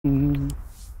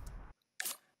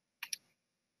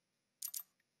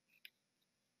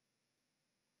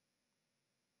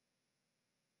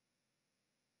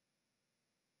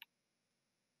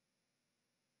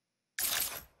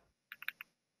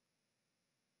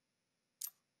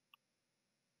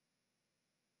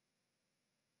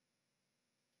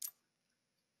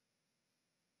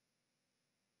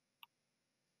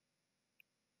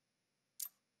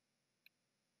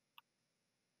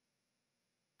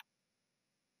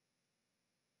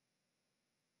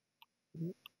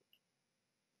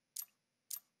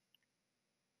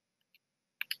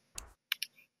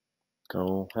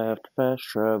Gonna have to pass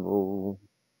trouble.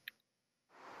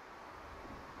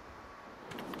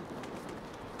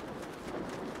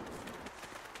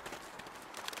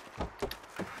 I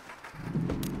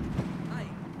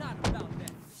am not about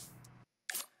that.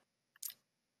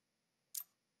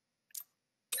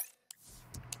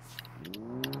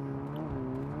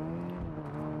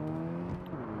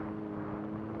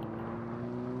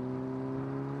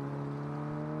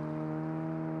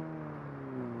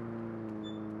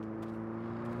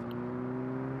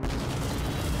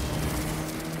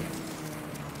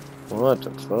 What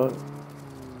the fuck?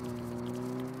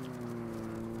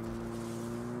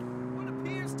 What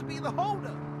appears to be the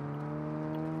holdup?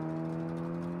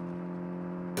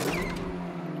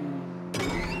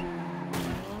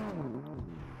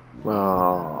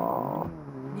 Oh.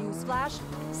 Newsflash,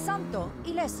 Santo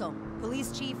Ileso.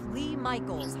 Police Chief Lee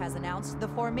Michaels has announced the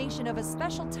formation of a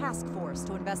special task force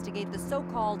to investigate the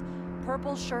so-called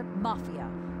Purple Shirt Mafia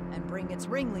and bring its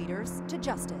ringleaders to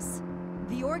justice.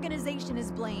 The organization is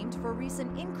blamed for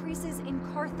recent increases in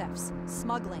car thefts,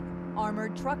 smuggling,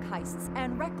 armored truck heists,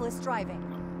 and reckless driving.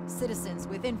 Citizens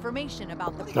with information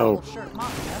about the Purple Shirt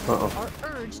Mafia are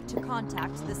urged to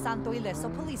contact the Santo Ileso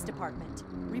Police Department.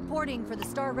 Reporting for the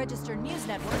Star Register News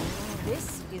Network,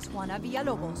 this is Juana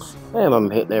Villalobos. Damn, I'm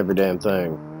hitting every damn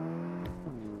thing.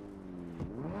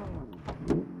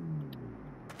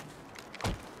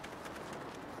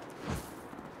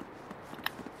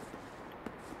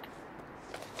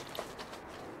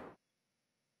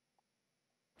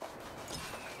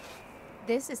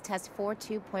 This is test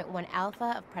 42.1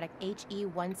 alpha of product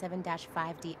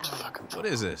HE17-5DI. What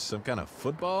is this, some kind of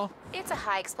football? It's a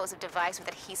high-explosive device with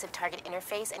adhesive target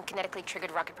interface and kinetically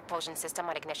triggered rocket propulsion system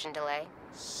on ignition delay.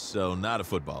 So not a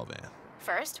football van.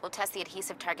 First, we'll test the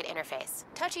adhesive target interface.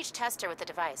 Touch each tester with the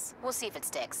device. We'll see if it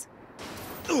sticks.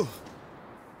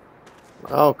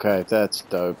 Okay, that's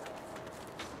dope.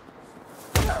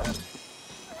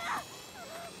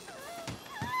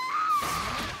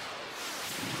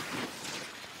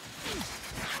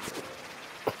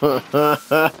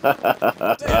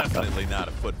 Definitely not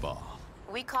a football.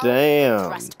 We call Damn. it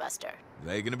Thrust Buster.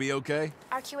 They gonna be okay?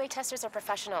 Our QA testers are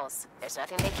professionals. There's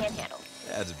nothing they can't handle.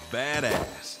 That's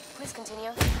badass. Please continue.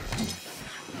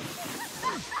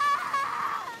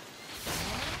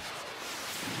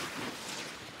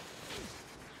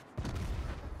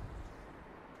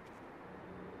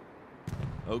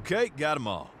 Okay, got them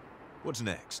all. What's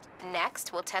next?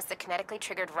 Next, we'll test the kinetically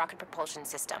triggered rocket propulsion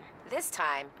system. This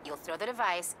time, you'll throw the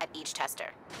device at each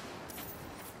tester.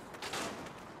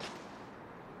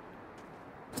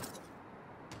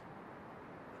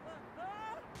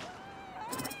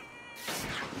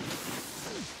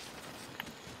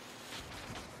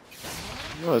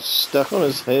 Oh, it's stuck on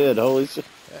his head. Holy shit.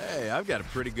 Hey, I've got a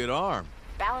pretty good arm.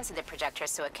 Balancing the projector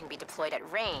so it can be deployed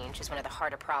at range is one of the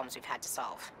harder problems we've had to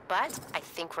solve. But I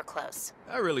think we're close.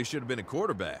 I really should have been a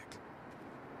quarterback.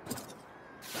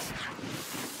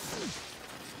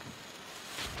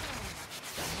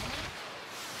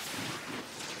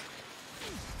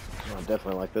 Oh, I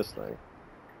definitely like this thing.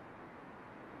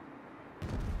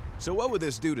 So what would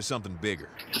this do to something bigger,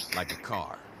 like a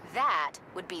car? That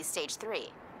would be stage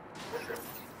 3.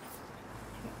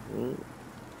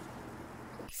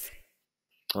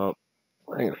 Oh,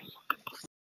 hang on.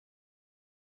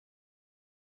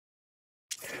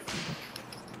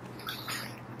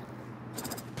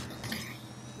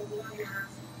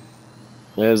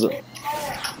 Is it?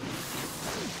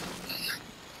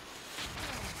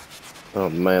 Oh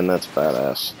man, that's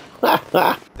badass. Hold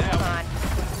on.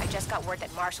 I just got word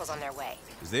that Marshall's on their way.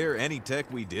 Is there any tech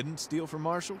we didn't steal from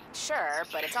Marshall? Sure,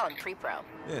 but it's all in pre-pro.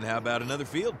 Then how about another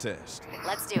field test?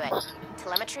 Let's do it.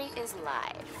 Telemetry is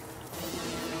live.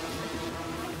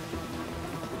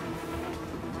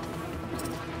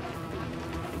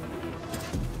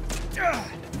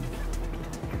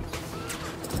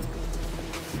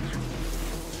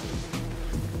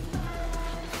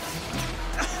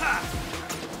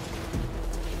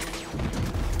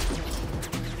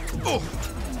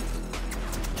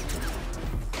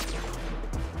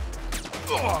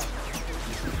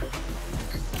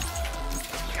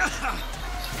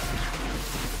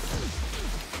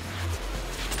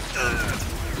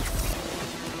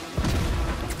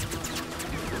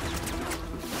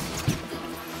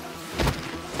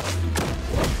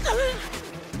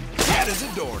 That is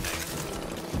a doornail.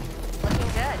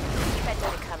 Looking good. Keep that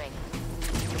data coming.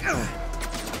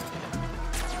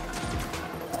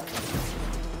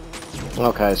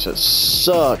 Okay, so it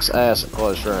sucks ass at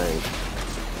close range.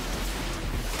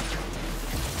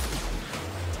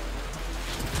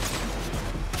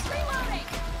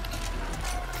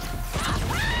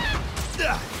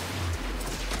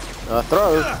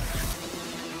 Throw.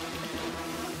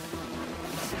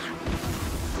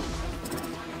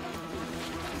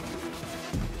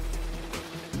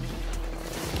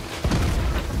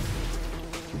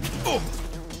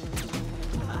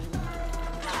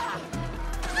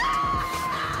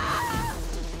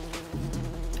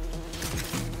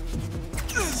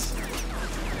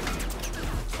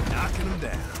 Knocking him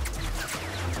down.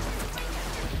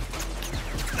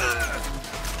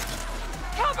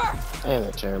 Cover! Damn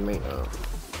it, Jeremy. Oh.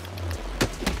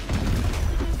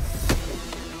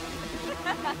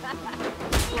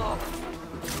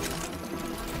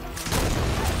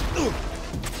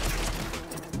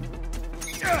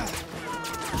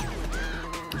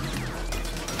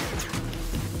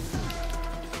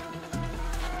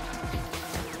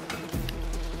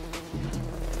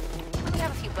 We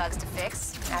have a few bugs to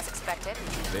fix, as expected.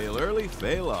 Fail early,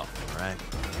 fail often, right?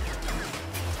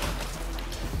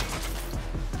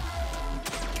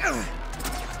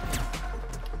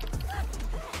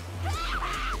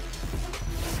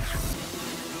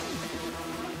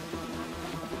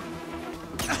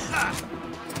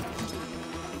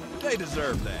 They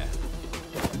deserve that.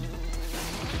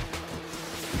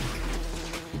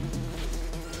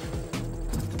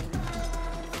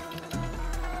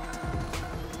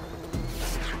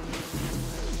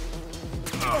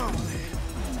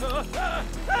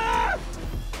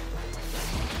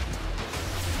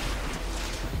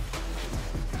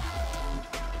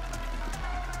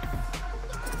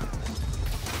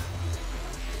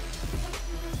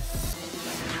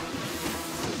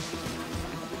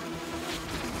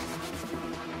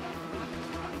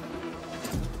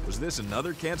 Was this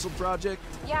another canceled project?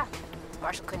 Yeah,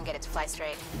 Marshall couldn't get it to fly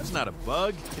straight. That's not a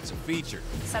bug, it's a feature.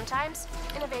 Sometimes,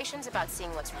 innovation's about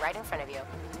seeing what's right in front of you.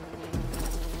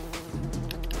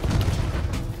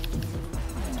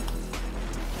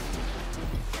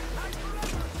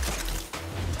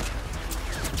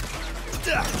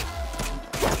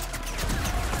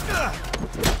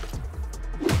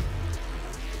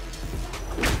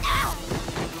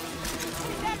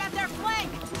 Stand at their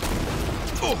flank!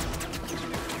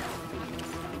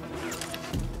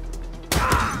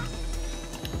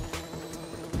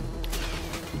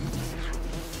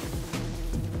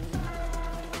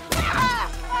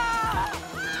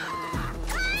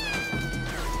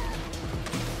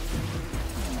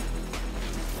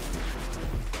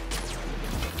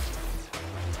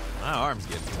 My arm's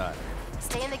getting tired.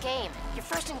 Stay in the game. You're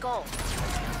first and goal.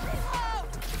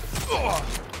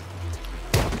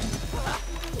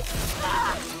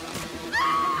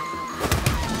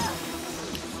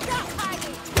 Stop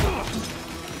hiding!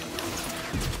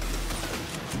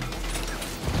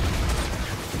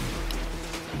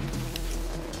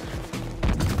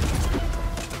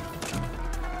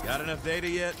 Got enough data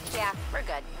yet? Yeah, we're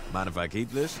good. Mind if I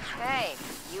keep this? Hey,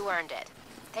 you earned it.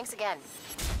 Thanks again.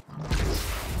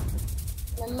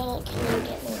 One minute, can you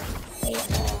get me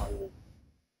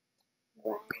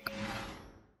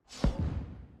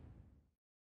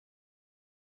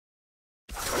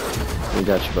We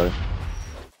got you, buddy.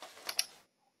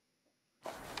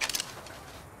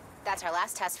 That's our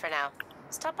last test for now.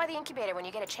 Stop by the incubator when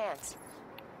you get a chance.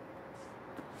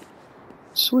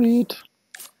 Sweet.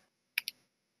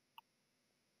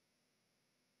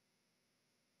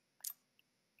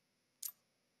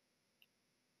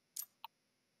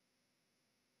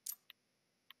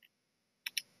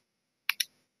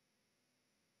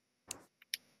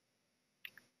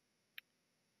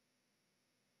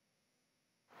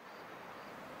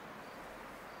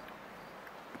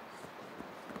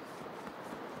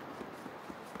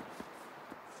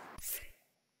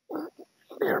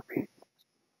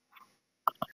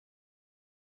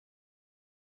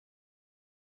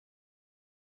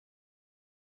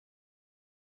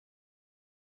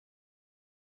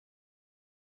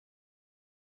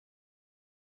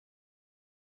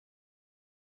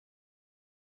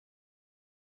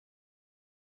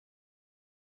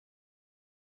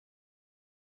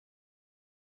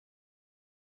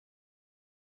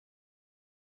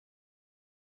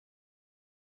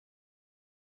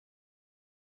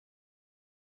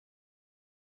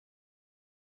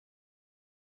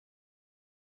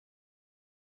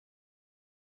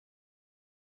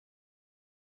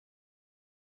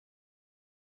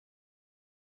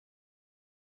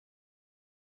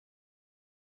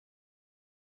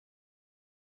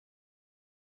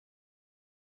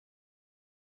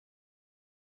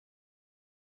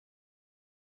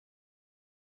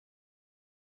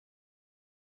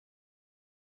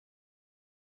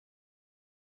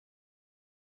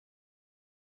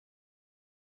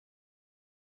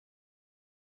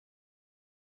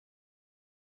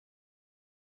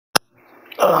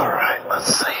 Alright,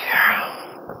 let's see here.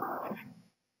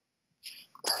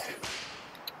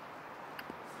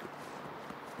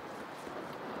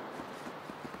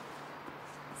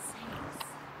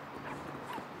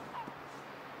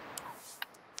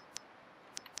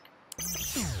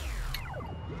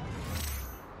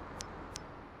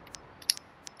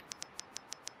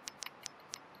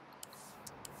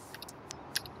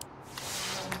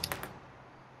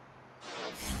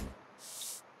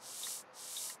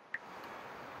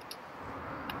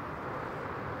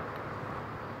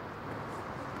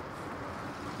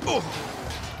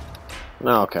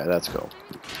 Okay, that's cool.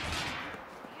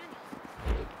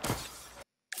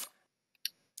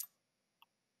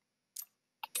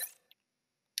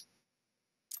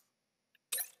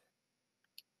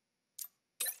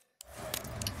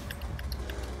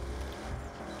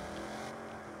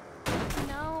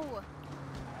 No.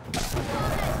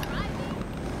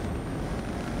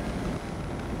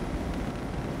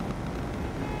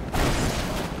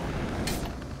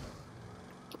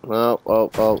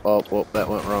 Oh, that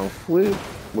went wrong. Whoop,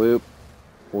 whoop,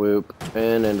 whoop,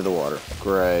 and into the water.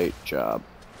 Great job.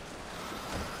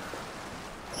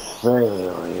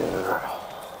 Failure.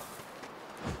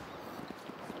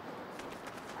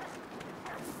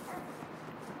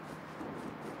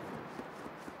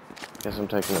 Guess I'm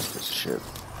taking this piece of shit.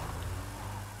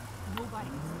 Nobody.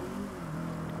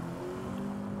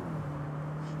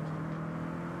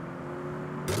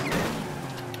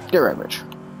 Get right, bitch.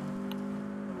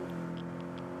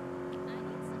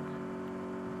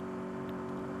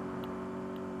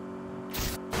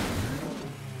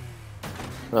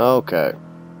 Okay.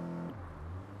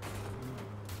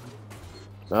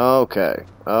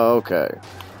 Okay.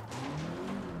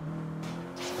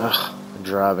 Ugh,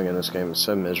 driving in this game is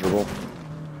so miserable.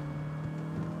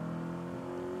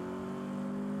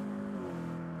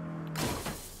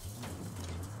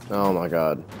 Oh my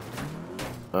god.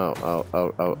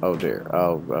 Oh dear.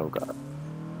 Oh god.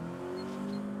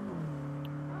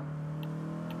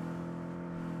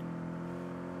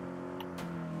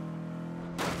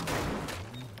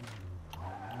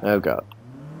 Oh god.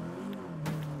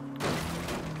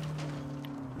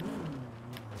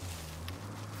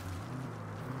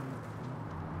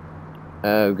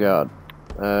 Oh god.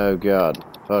 Oh god.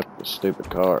 Fuck this stupid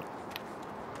car.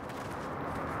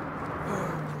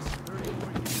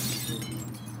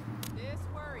 This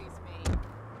worries me.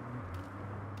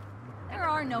 There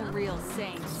are no real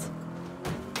saints.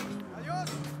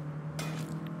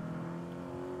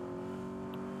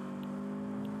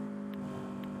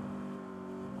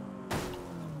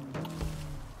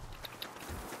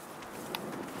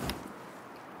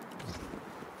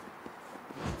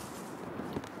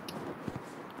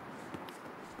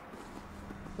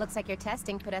 Looks like your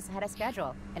testing put us ahead of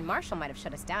schedule, and Marshall might have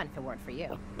shut us down if it weren't for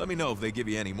you. Let me know if they give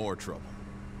you any more trouble.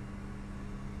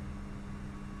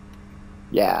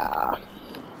 Yeah.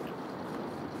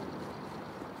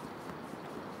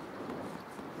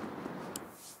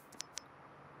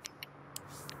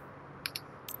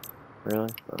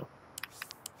 Really? Oh.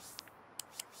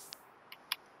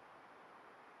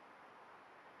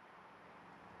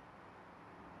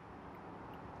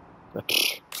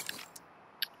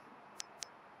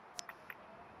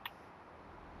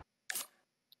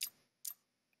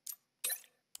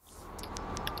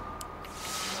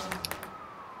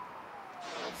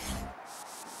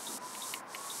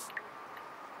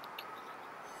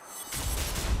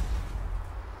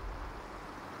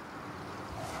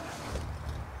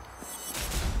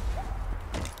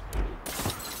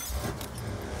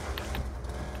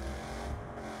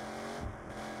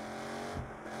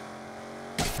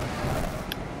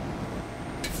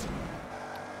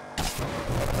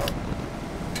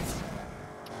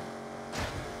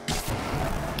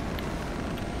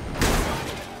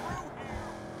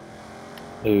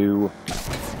 Ew.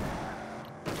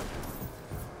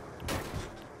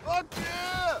 Fuck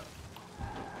yeah!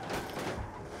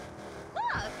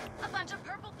 Look! A bunch of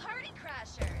purple party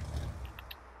crashers!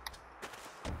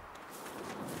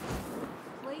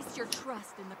 Place your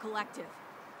trust in the collective.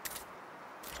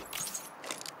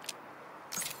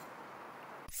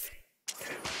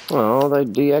 Oh, they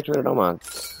deactivated all my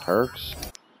perks.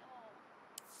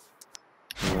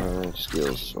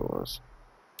 Skills source.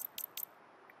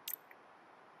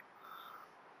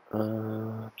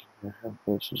 Have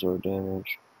forces or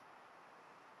damage.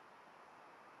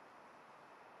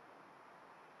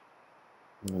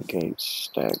 Negate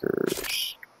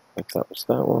staggers. I thought it was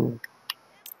that one.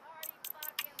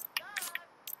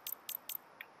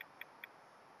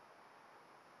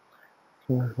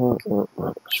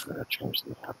 Should I change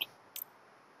that out?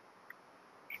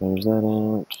 Change that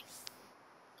out.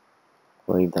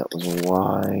 believe that was a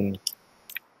Y.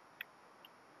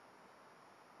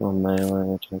 No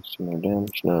melee attacks, no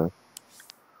damage, no.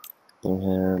 We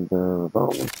have the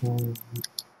revolver.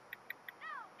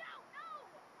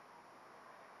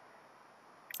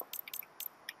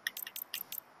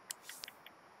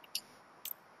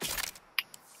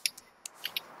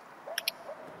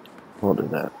 We'll do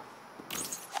that.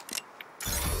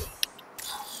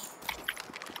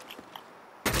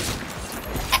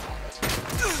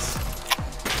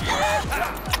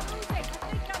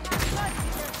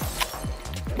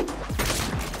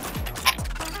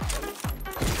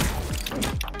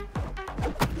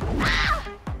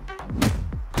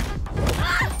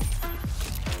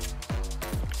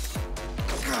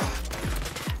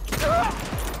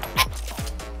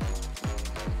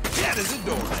 Yeah, there's a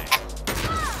door there.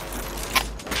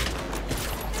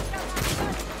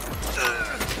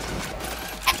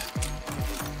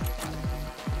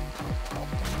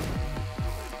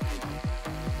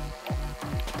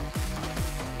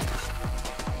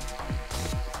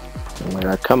 Oh my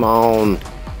god, come on.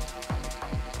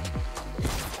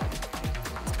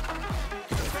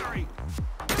 Hurry.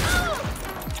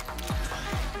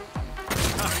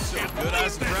 I'm so good I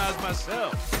surprised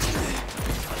myself.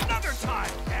 Another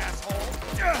time, asshole.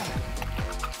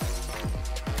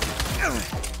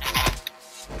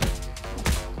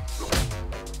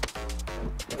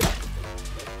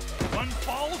 One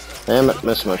falls. Damn it,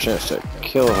 missed my chance to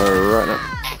kill her right now.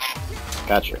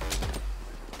 Gotcha.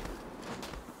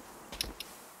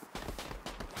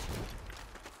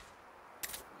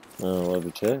 Oh, love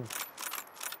you too.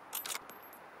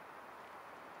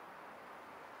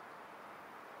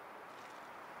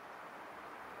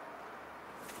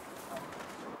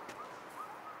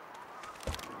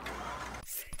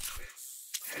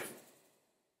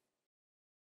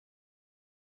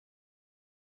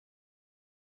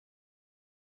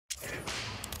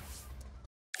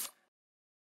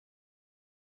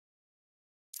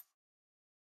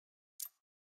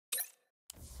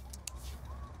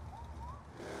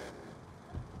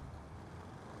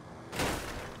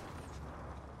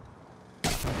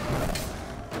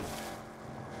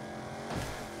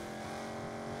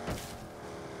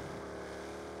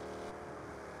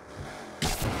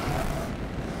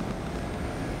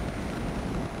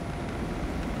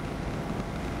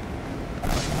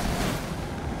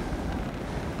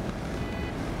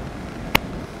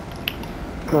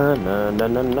 Na na na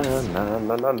na na na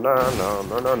na na na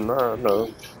na na na na.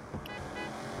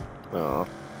 Oh.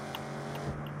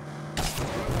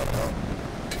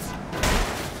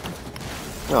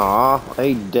 Aw,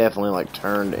 he definitely like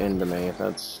turned into me.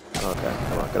 That's okay.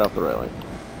 Come on, get off the railing.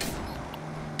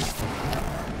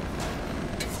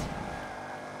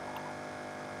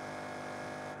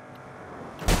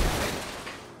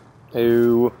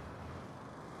 Ew.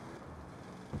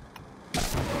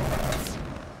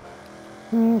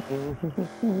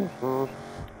 Oh.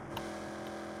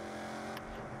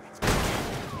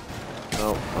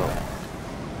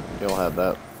 You'll have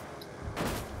that.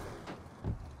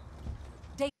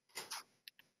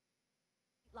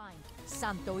 Line,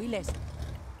 Santo Ileso.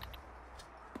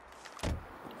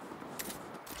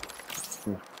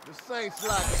 The Saints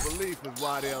lack of belief is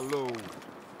why they'll lose.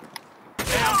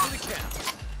 Down to the count.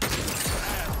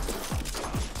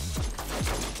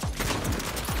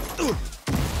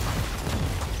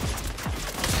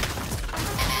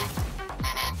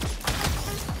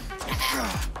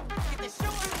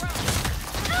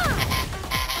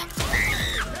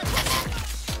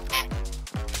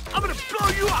 I'm gonna blow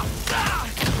you up!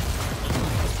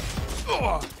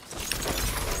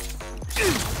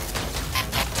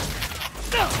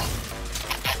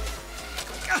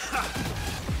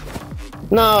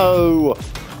 No!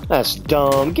 That's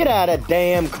dumb. Get out of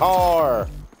damn car!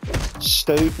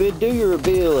 Stupid. Do your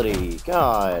ability.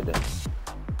 God.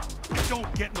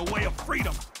 Don't get in the way of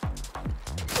freedom!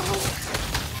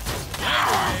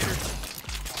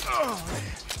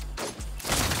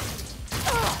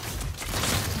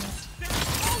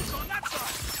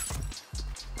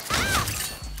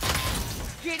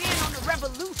 Get in on the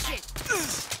revolution!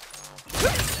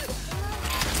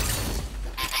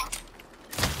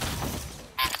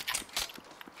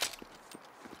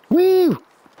 Woo!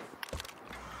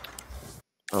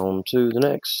 On to the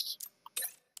next.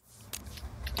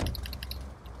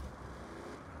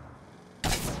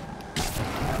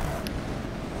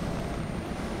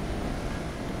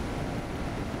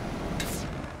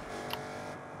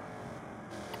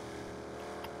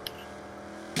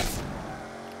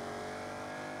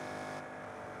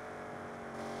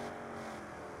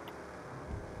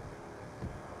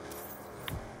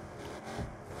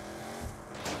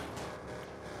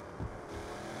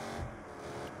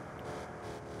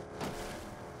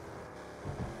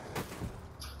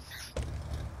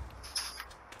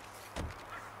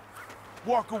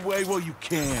 Walk away while you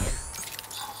can.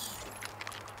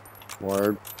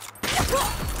 Word.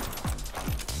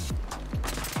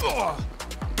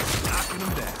 Knocking him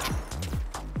down.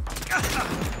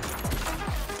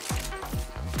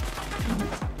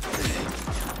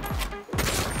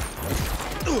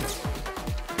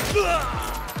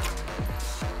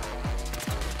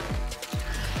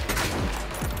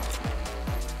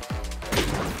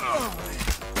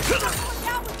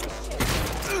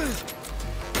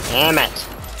 Damn it.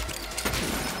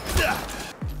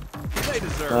 They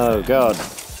deserve Oh, God.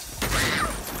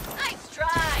 Nice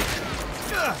try.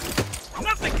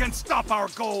 Nothing can stop our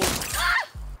goals.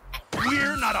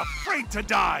 We're not afraid to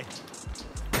die.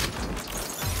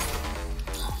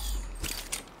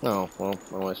 Oh, well,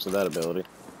 I wasted that ability.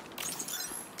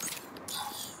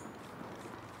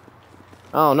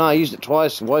 Oh, no, I used it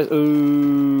twice.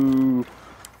 Ooh.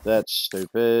 That's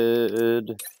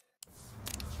stupid.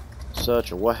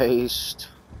 Such a waste.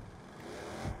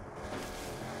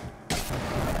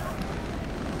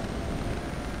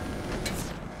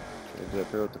 Get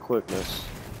up here with the quickness.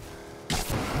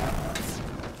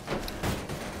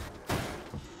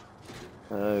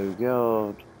 Oh,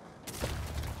 God.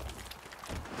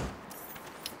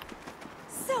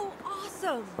 So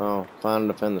awesome! Oh, find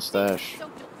and defend the stash. So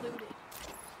deluded.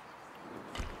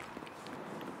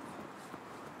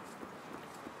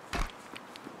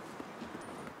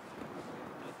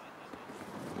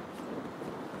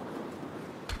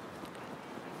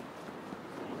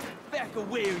 Back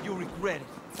away or you'll regret it.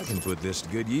 I can put this to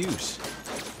good use.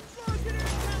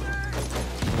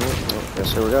 Oh,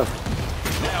 guess here we go.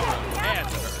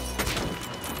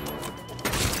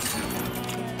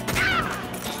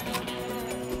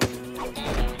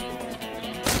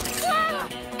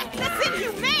 That's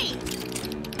inhumane!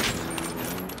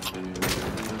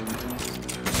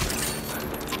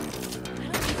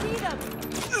 See them!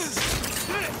 This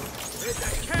is a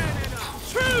cannon of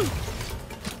truth!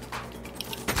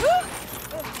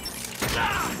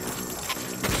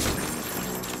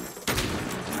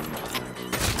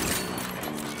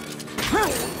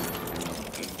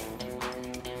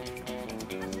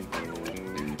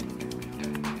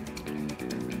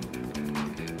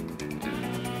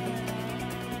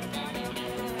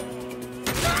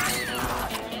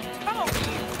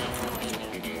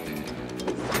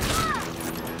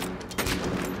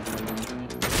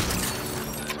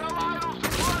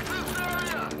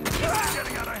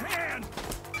 Getting out of hand!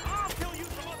 I'll kill you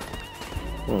some other...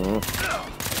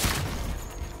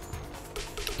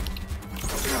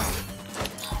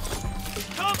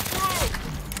 Come through!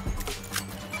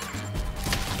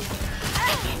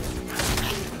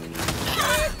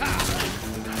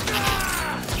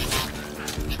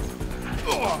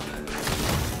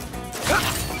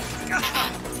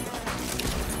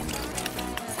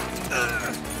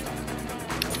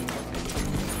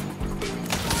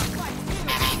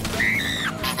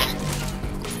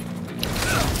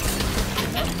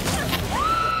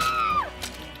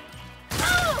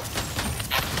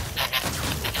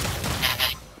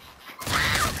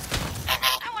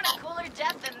 I want a cooler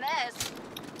death than this.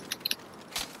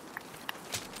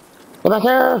 Come back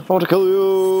here! I want to kill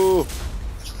you!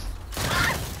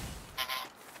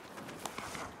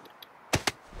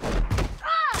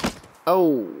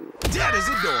 Oh! Dead as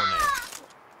a doormat.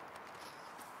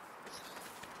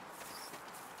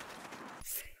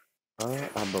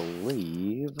 I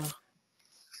believe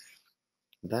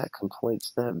that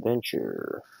completes that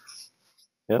venture.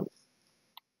 Yep.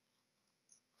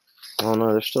 Oh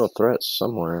no, there's still threats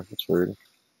somewhere. That's weird.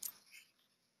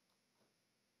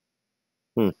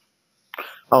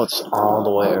 Oh, it's all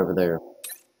the way over there.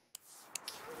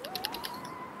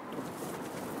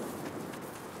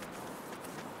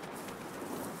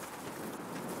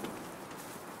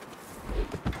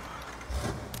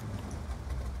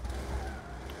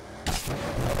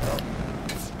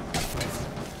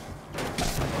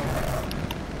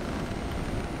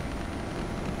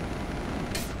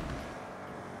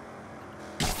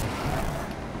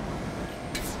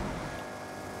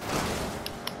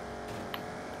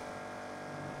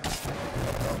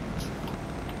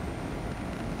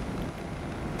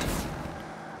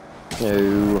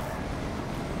 No.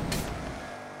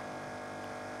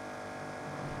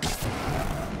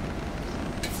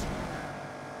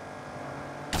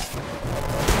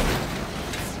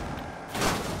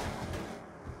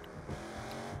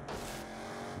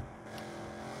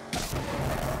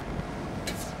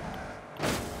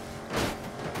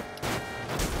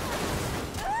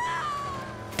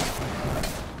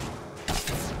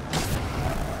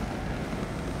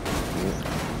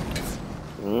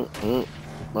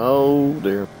 Oh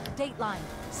dear. Dateline,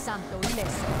 Santo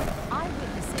Ileso.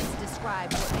 Eyewitnesses describe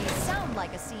described what may sound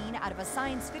like a scene out of a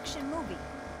science fiction movie.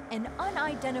 An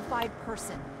unidentified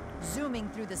person zooming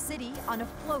through the city on a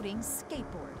floating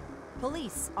skateboard.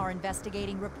 Police are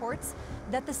investigating reports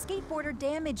that the skateboarder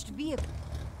damaged vehicle.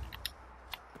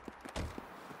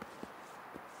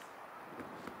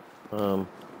 I don't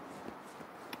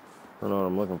know what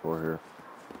I'm looking for here.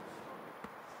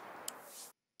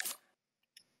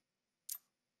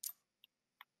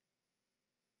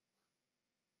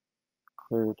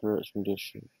 Clear threats from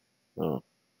district. Oh.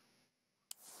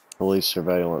 Police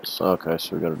surveillance. Okay,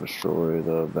 so we gotta destroy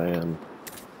the van.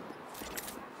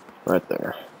 Right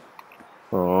there.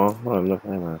 Oh, I'm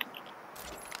looking at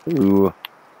that. Ooh.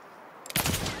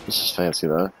 This is fancy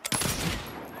though.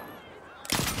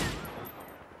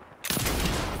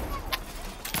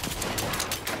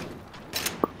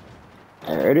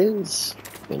 There it is.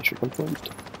 Adventure complete.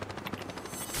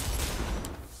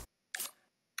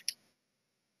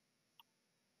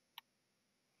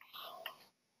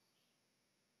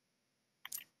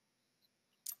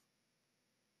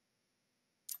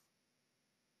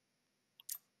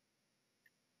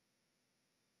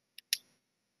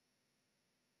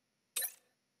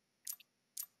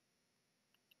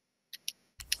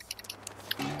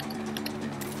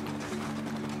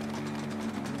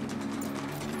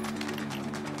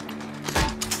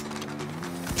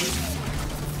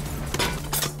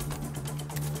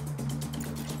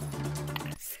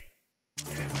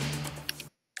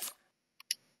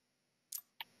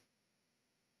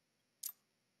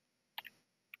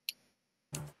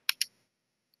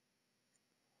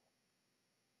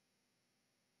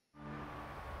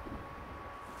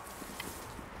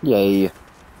 Yay.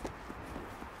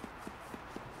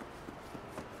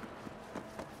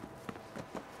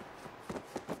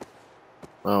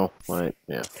 Oh, wait,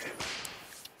 yeah.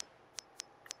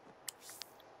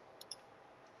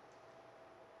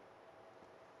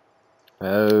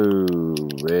 Oh,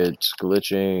 it's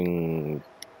glitching.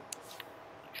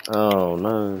 Oh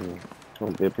no.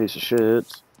 Don't be a piece of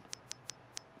shit.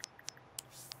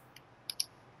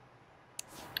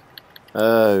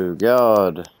 Oh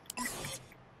god.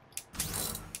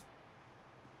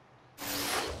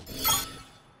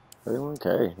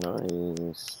 Okay,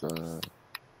 nice.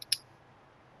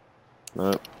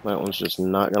 Nope, that one's just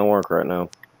not gonna work right now.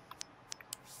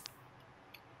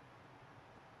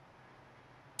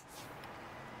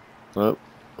 Nope,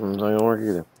 it's not gonna work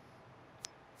either.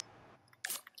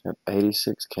 Got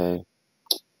 86k.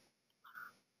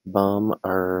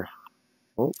 Bummer.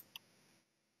 Oh.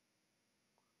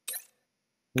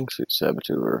 Wingsuit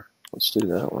Saboteur. Let's do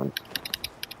that one.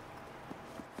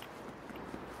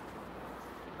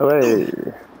 Hooray!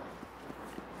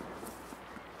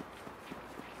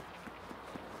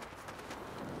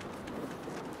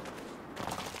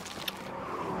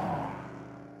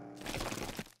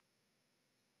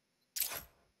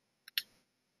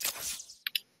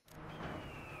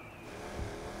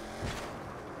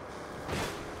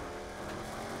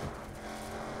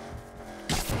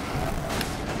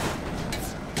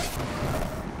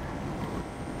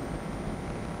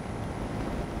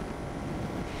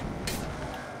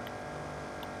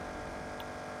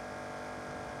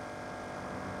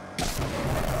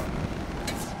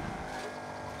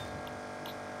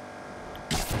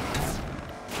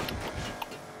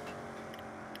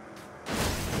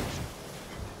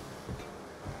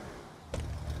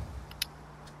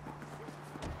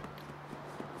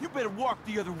 Better walk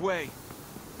the other way.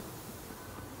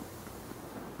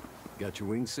 Got your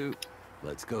wingsuit?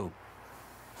 Let's go.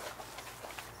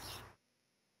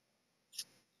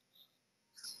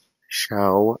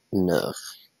 Sure enough.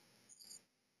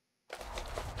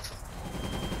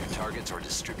 Your targets are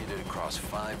distributed across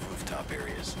 5 rooftop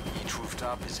areas. Each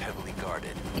rooftop is heavily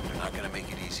guarded. They're not gonna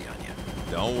make it easy on you.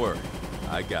 Don't worry.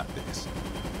 I got this.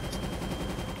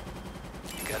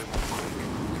 You gotta move quick.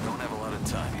 We don't have a lot of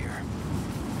time here.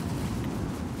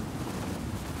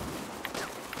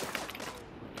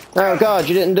 Oh god,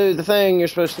 you didn't do the thing you're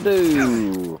supposed to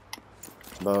do.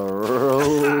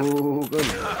 Bro. So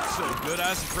good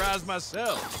I surprised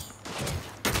myself.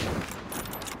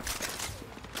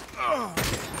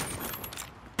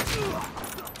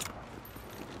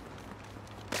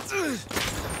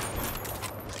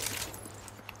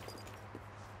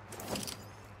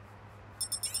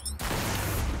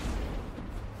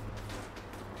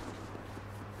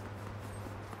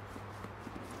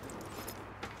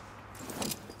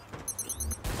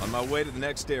 On my way to the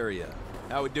next area.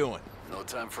 How we doing? No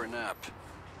time for a nap.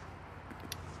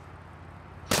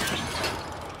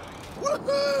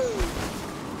 Woohoo!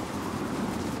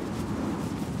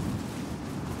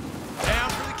 Down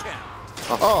for the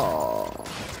count. Oh.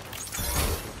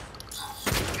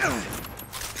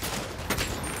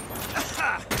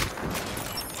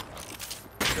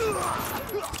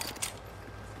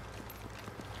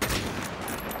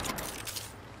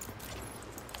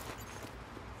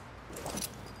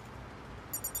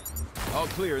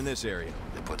 clear in this area.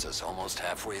 That puts us almost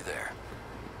halfway there.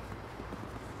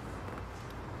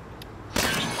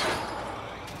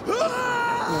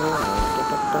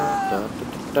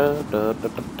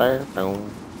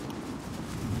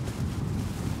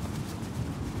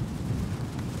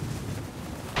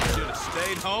 Should have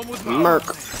stayed home with my Merc.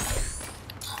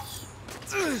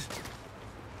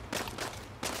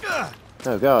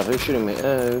 Oh god, who's shooting me?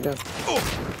 Oh god.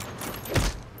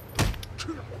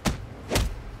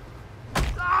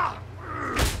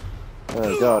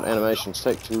 Oh god, animations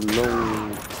take too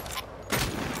long.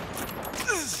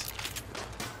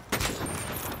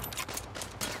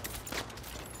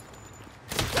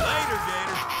 Later,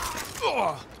 Gator.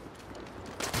 Oh.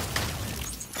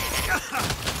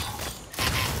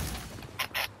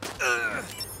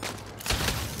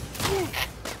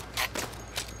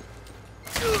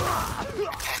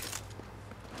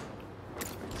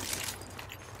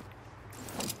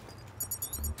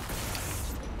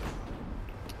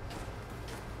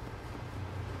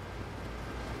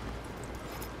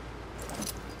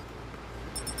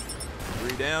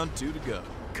 Three down, two to go.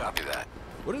 Copy that.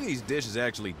 What do these dishes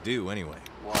actually do, anyway?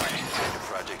 Why? A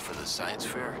project for the science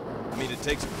fair? I mean, it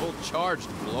takes a full charge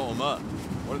to blow them up.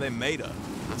 What are they made of?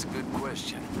 That's a good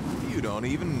question. You don't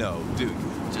even know, do you?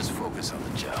 Just focus on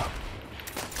the job.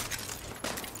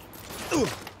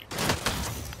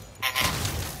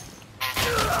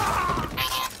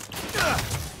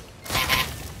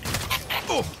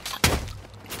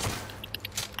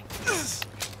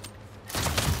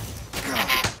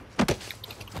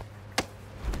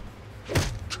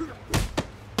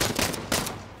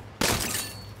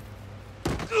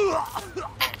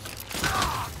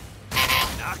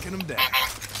 Knocking them down.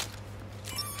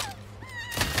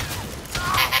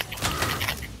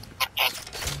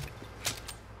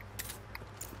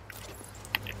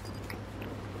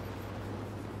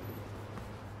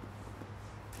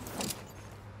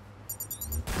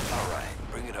 All right,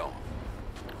 bring it home.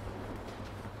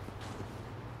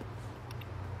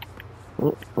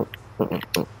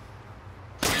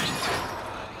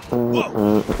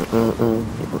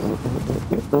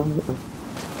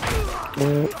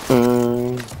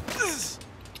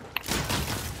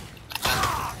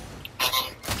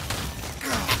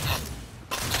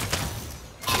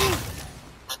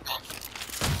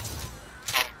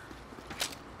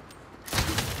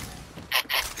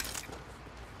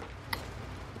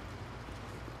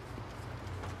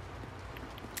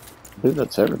 Dude,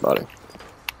 that's everybody.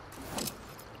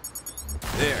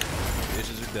 There,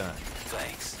 dishes are done.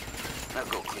 Thanks. Now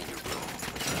go clean your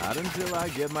room. Not until I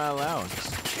get my allowance.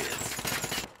 Kids.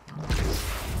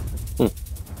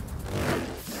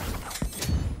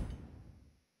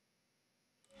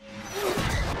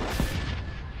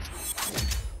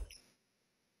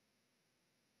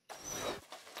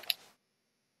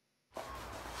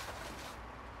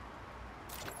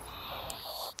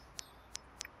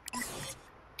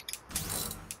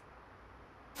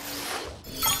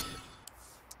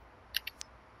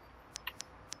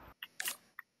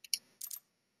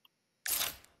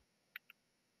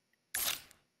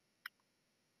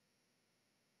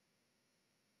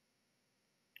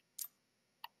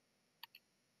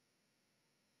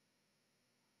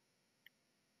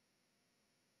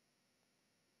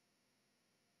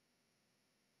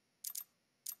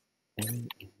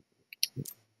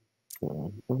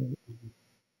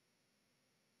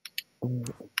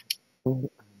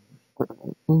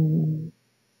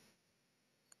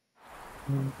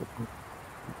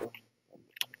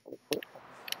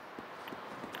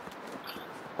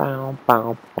 Bow,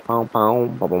 bow, bow, bow, bow,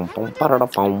 bow, bow, bow, bow,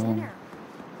 bow.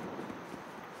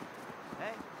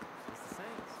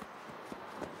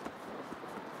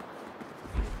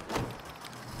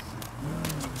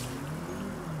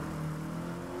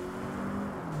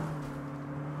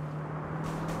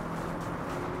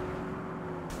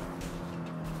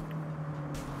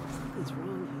 Something's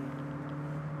wrong here.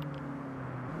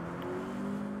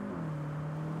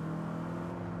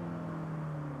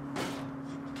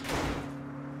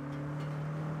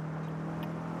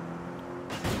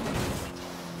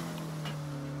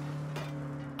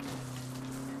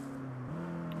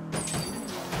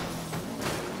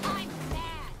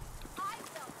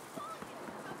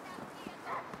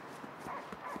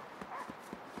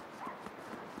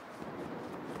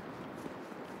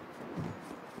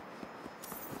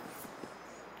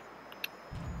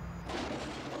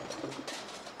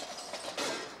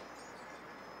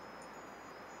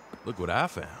 Look what I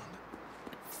found.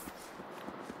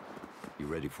 You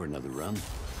ready for another run?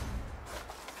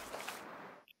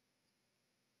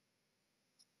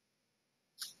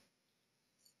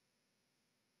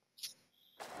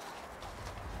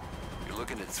 You're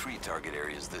looking at 3 target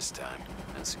areas this time.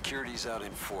 And security's out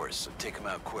in force, so take them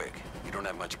out quick. You don't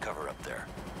have much cover up there.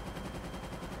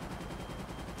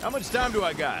 How much time do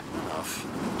I got? Enough.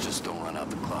 Just don't run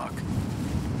out the clock.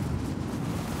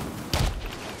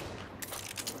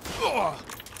 Oh.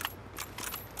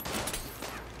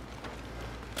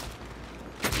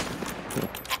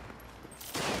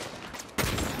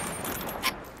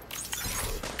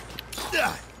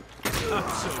 I'm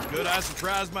so good I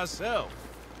surprised myself.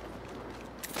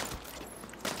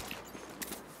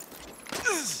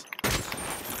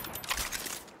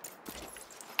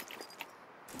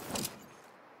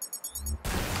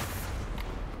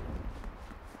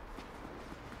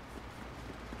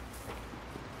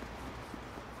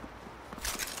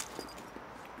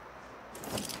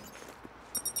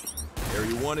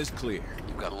 Area 1 is clear.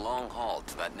 You've got a long haul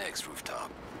to that next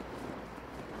rooftop.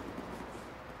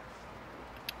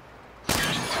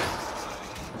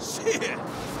 Shit!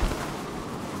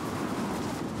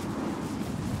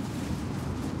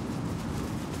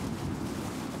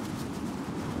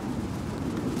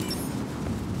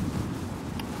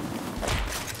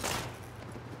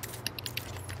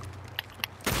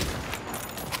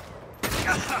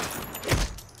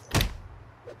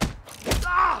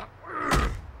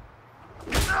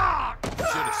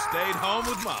 Should have stayed home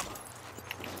with Mama.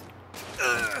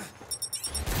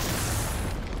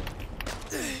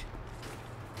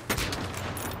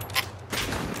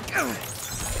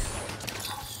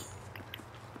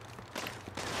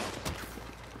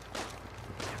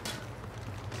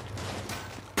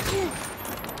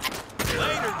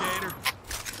 Later, Gator.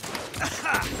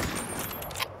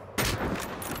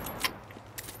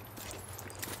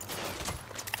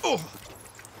 Oh.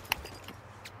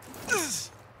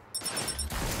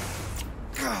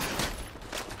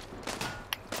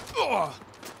 Oh.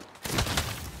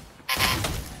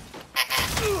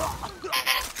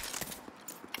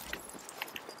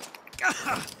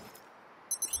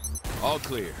 All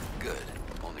clear. Good.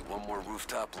 Only one more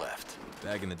rooftop left.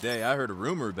 Back in the day, I heard a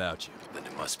rumor about you. Then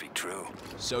it must be true.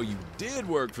 So you did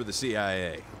work for the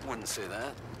CIA. Wouldn't say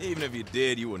that. Even if you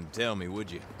did, you wouldn't tell me, would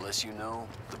you? Less you know,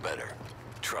 the better.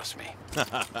 Trust me.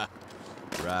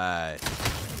 Right.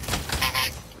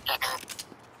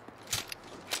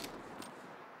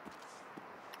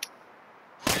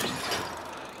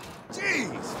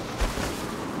 Jeez!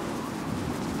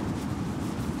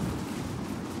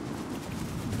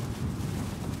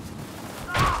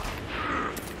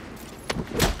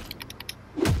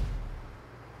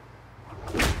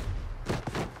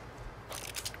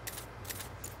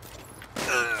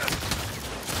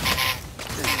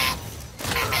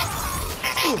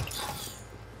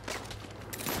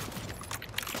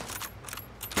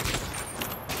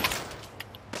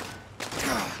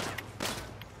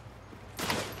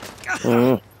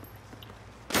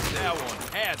 That one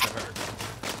had to hurt.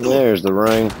 There's the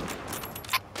ring.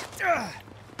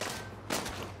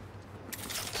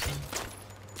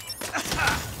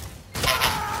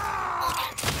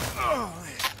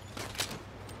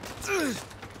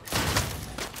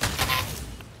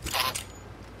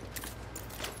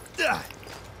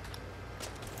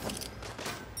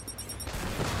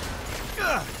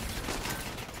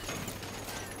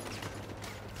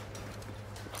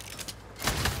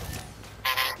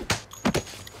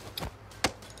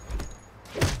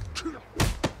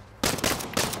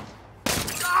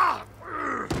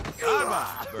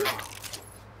 Goodbye, Birdie.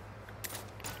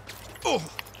 Oh.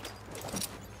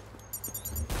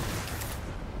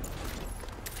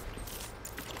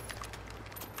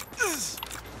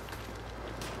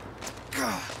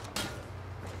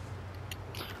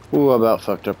 Ooh, I about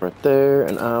fucked up right there,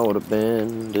 and I would have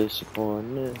been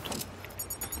disappointed.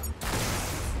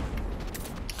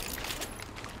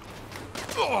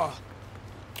 Oh.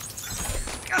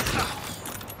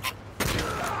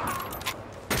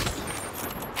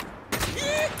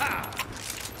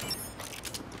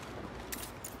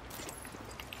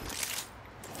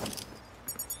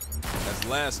 That's the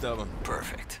last of them.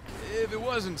 Perfect. If it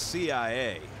wasn't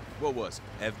CIA, what was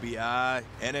it? FBI?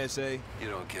 NSA? You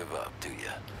don't give up, do you?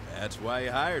 That's why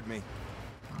you hired me.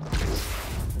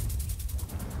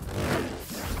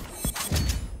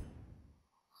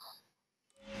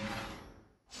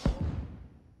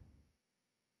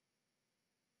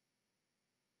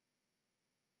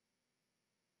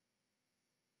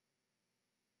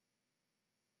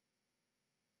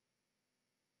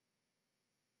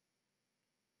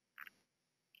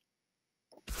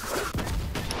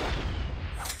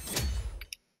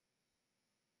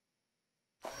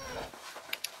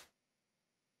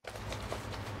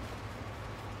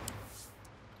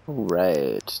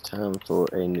 Alright, time for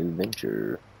a new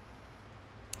venture.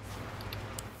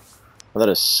 Well,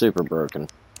 that is super broken.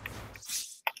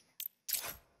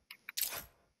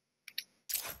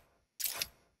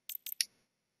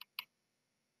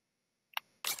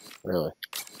 Really?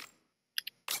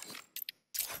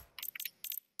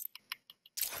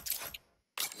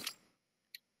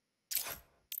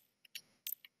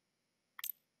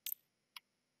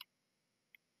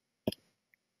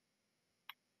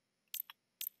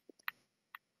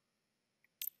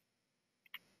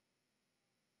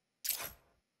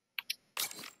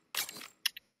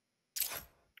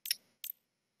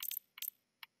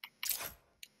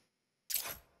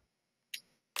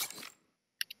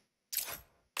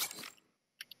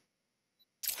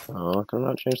 Oh, can I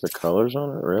not change the colors on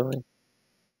it? Really?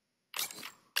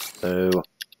 Oh.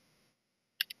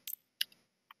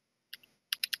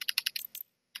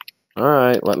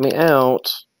 Alright, let me out.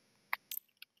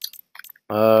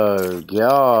 Oh,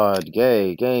 God.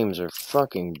 Gay games are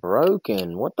fucking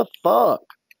broken. What the fuck?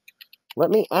 Let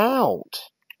me out.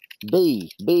 B.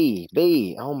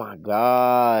 Oh my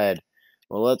God.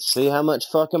 Well, let's see how much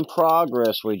fucking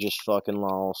progress we just fucking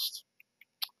lost.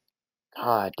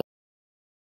 God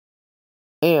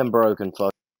damn broken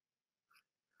fuck.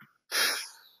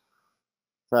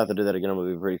 If I have to do that again, I'm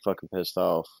gonna be pretty fucking pissed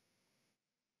off.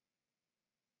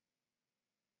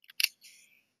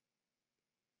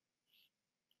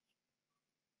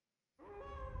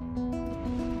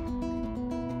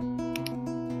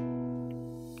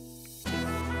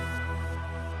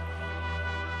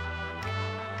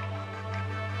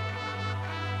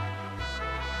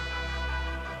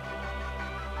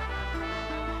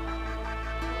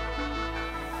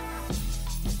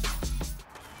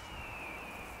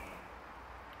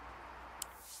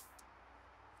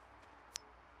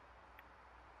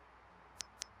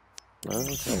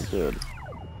 Okay, good.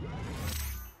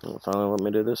 Well, finally let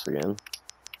me do this again.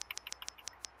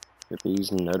 Get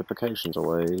these notifications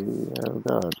away. Oh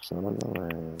God, it's not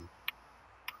annoying.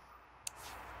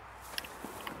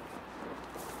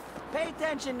 Pay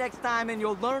attention next time and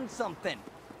you'll learn something.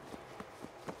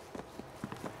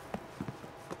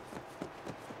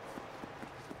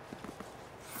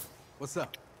 What's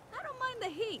up? I don't mind the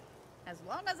heat, as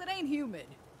long as it ain't humid.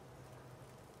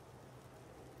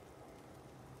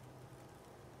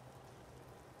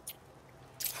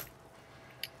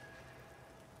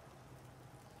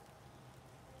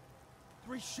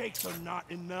 Three shakes are not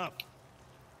enough.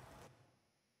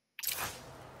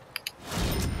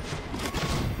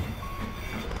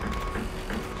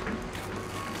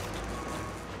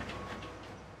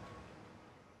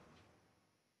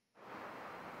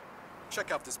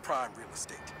 Check out this prime real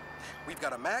estate. We've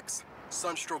got a Max,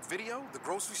 Sunstroke Video, the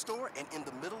grocery store, and in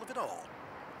the middle of it all,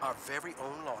 our very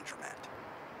own laundromat.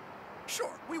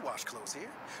 Sure, we wash clothes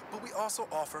here, but we also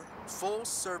offer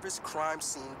full-service crime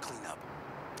scene cleanup.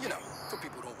 You know, for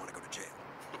people who don't want to go to jail.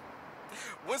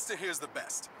 Winston here's the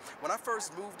best. When I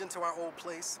first moved into our old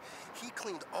place, he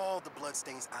cleaned all the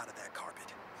bloodstains out of that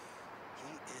carpet.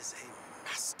 He is a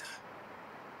master.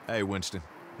 Hey, Winston.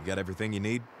 You got everything you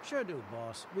need? Sure do,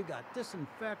 boss. We got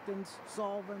disinfectants,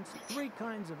 solvents, 3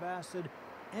 kinds of acid,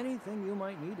 anything you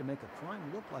might need to make a crime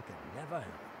look like it never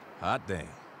happened. Hot dang.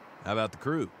 How about the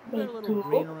crew? They're a little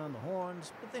green around the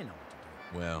horns, but they know what to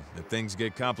do. Well, if things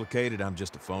get complicated, I'm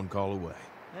just a phone call away.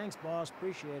 Thanks, boss.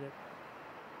 Appreciate it.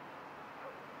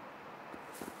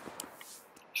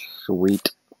 Sweet.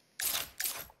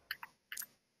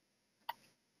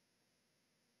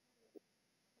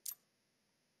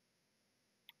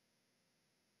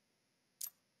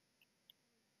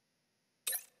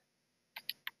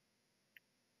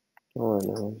 Oh, I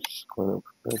know. Just going up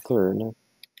right there, isn't it?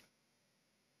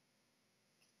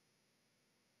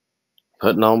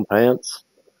 Putting on pants?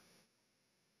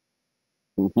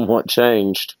 What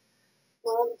changed?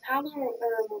 Well, Tyler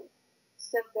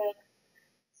said that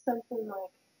something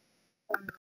like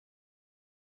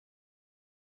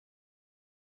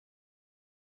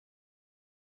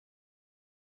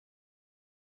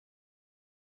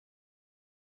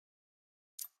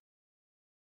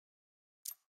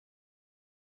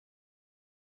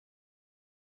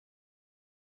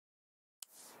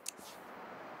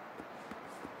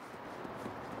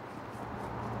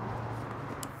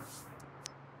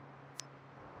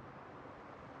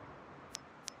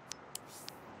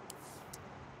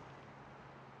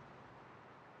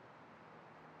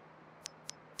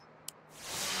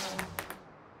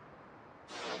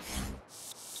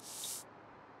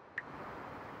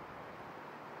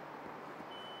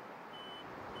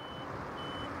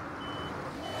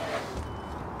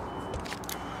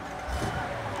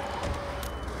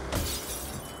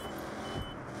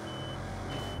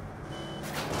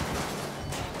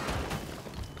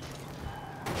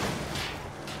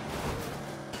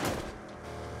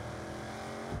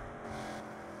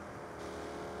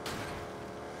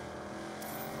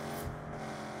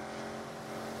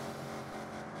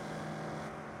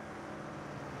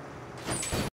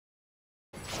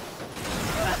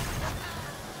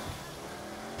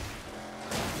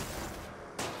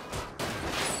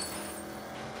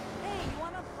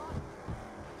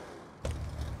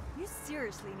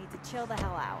seriously need to chill the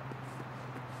hell out.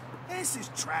 This is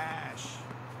trash.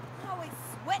 Always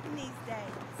sweating these days.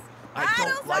 I don't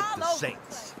Bottles like all the over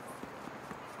Saints.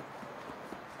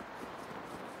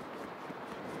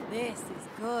 This is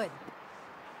good.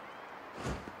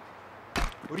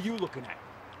 What are you looking at?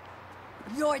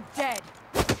 You're dead.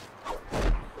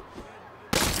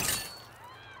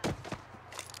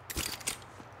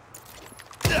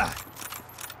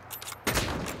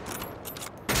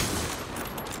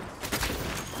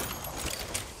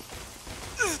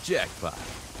 Jackpot.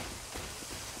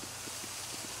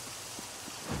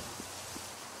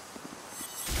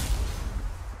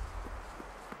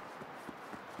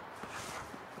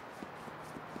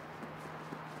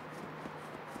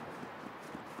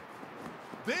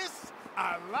 This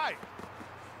I like.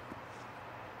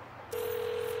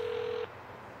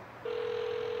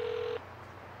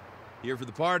 Here for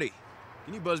the party.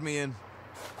 Can you buzz me in?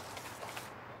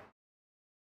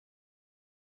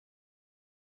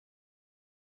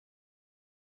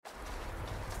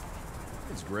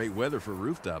 It's great weather for a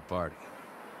rooftop party.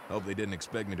 Hope they didn't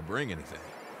expect me to bring anything.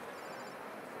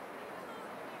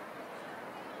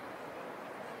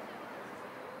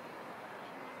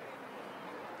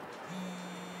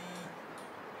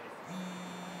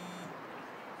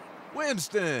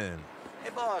 Winston! Hey,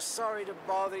 boss, sorry to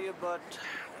bother you, but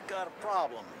we got a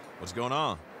problem. What's going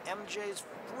on? MJ's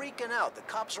freaking out. The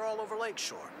cops are all over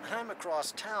Lakeshore. I'm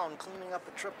across town cleaning up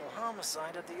a triple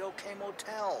homicide at the OK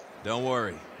Motel. Don't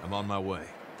worry, I'm on my way.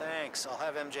 Thanks. I'll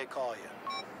have MJ call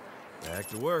you. Back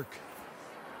to work.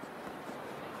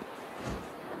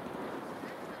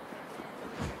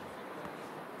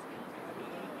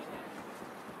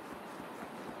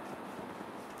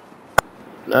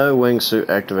 No wingsuit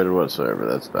activated whatsoever.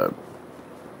 That's dope.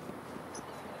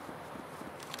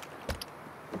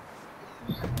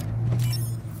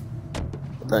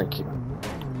 Thank you.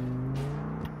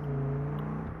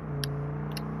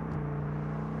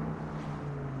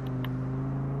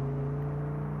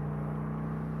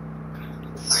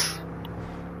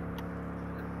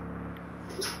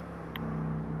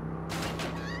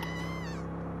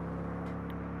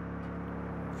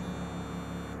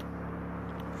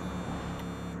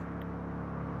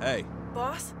 Hey.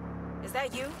 Boss? Is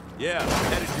that you? Yeah,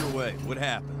 headed your way. What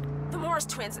happened? The Morris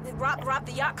twins, they robbed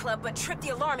the yacht club, but tripped the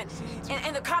alarm,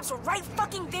 and the cops were right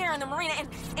fucking there in the marina, and...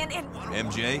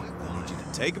 MJ, I need you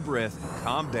to take a breath and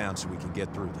calm down so we can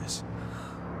get through this.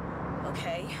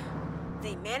 Okay.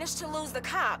 They managed to lose the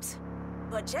cops,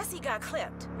 but Jesse got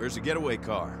clipped. Where's the getaway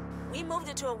car? We moved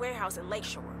it to a warehouse in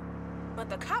Lakeshore, but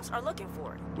the cops are looking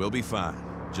for it. We'll be fine.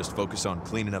 Just focus on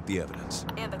cleaning up the evidence.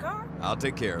 And the car? I'll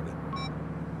take care of it.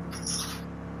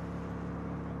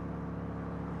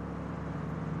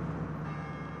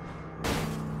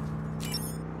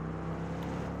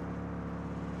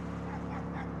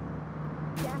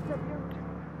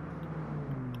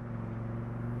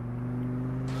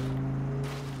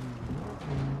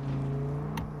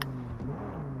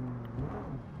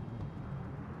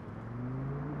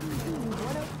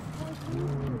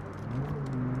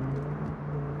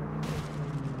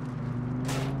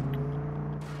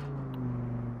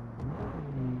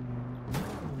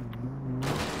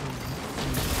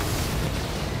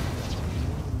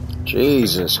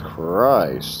 Jesus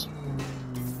Christ.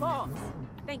 Boss,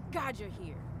 thank God you're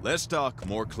here. Let's talk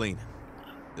more cleaning.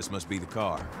 This must be the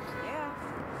car.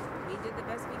 Yeah, we did the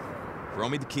best we could. Throw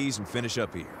me the keys and finish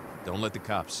up here. Don't let the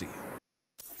cops see you.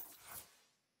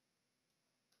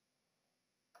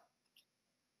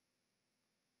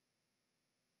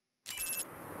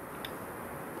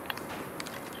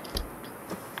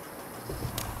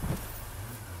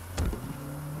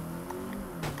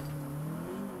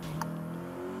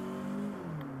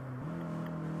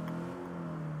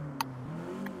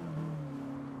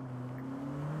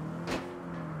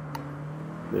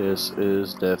 This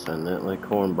is definitely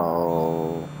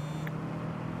cornball.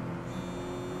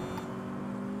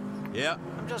 Yeah.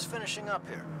 I'm just finishing up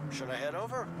here. Should I head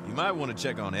over? You might want to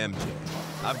check on MJ.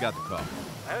 I've got the car.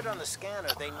 I heard on the scanner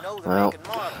they know the Well. make and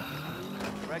model.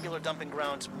 The regular dumping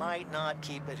grounds might not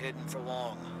keep it hidden for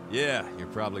long. Yeah, you're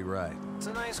probably right. It's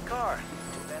a nice car.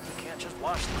 Too bad we can't just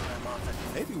wash the crap off it.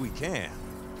 Maybe we can.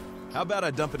 How about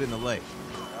I dump it in the lake?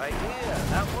 Idea.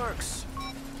 That works.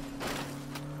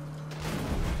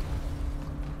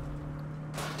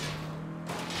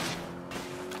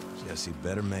 Jesse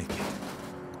better make it.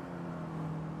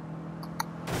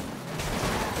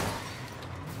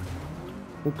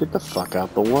 Get the fuck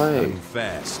out the way. Move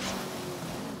fast.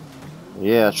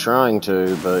 Yeah, trying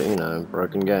to, but you know,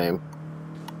 broken game.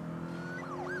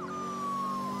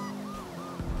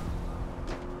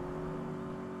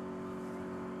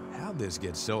 this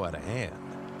get so out of hand?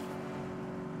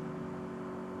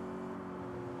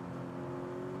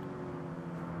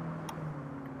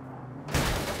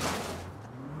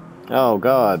 Oh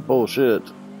God, bullshit.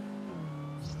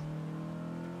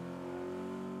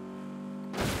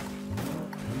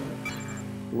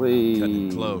 Cutting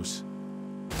it close.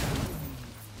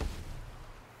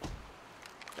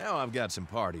 Now I've got some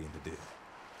partying to do.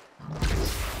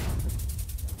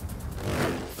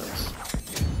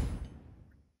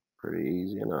 Pretty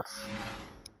easy enough.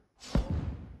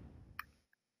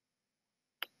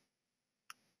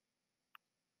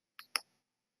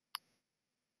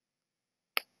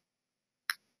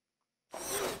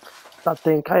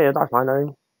 $13K, that's my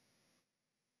name.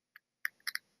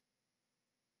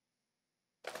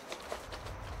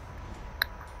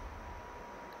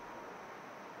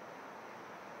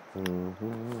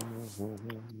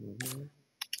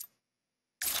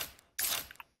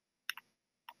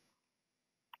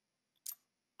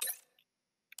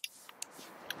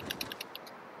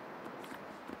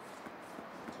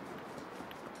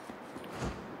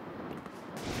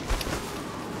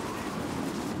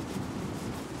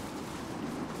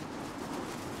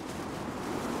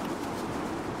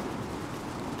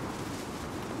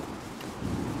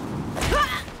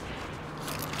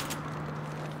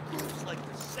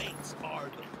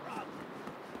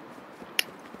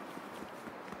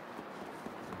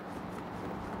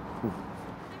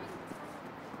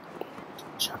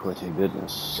 Chocolatey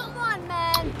goodness. Come on,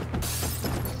 man.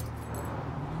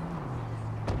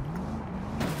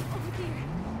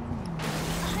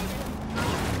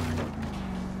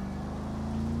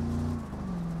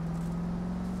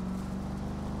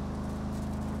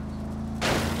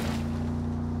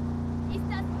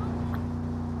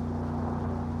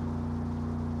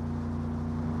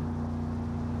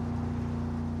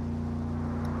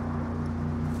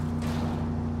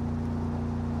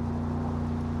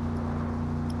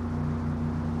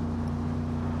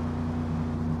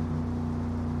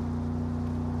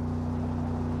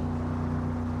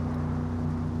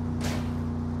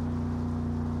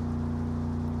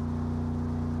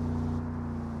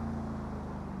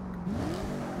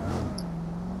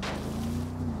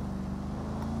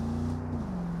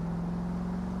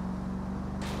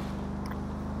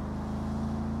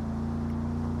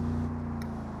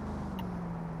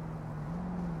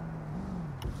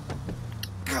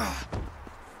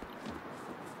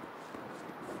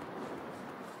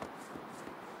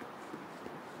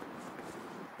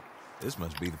 This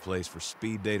must be the place for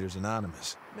Speed Daters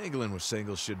Anonymous. Mingling with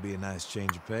singles should be a nice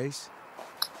change of pace.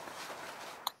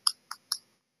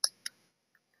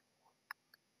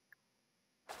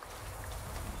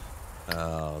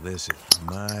 Oh, this is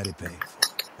mighty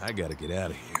painful. I gotta get out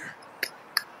of here.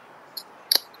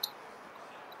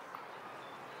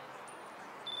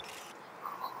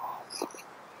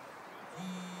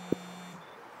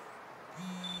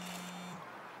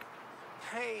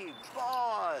 Hey,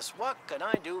 boss, what can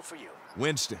I do for you?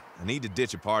 Winston, I need to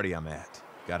ditch a party I'm at.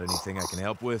 Got anything I can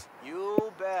help with?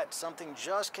 You bet. Something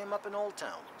just came up in Old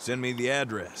Town. Send me the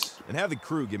address, and have the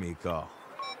crew give me a call.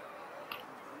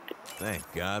 Thank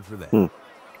God for that.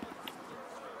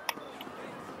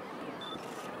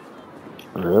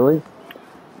 Really?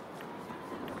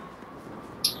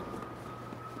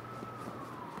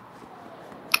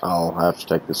 I'll have to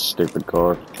take this stupid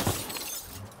car.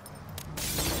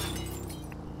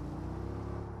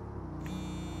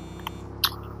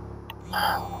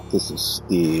 This is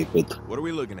stupid. What are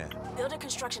we looking at? Builder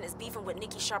Construction is beefing with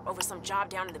Nicky Sharp over some job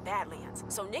down in the Badlands.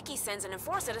 So Nicky sends an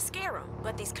enforcer to scare him.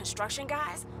 But these construction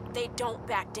guys, they don't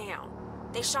back down.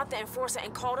 They shot the enforcer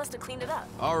and called us to clean it up.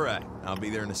 All right, I'll be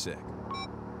there in a sec.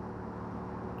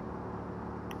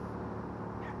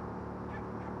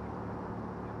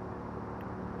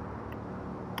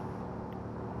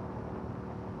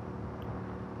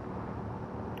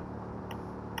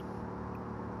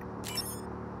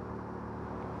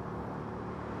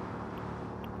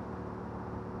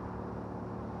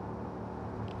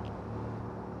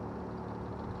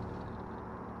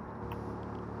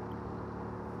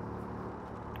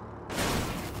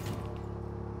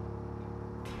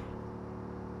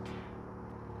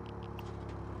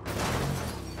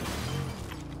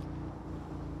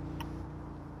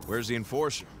 Where's the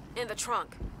enforcer? In the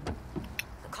trunk.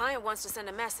 The client wants to send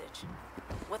a message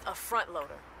with a front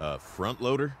loader. A front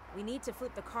loader? We need to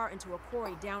flip the car into a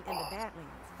quarry down in the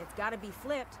Badlands. It's gotta be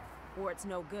flipped or it's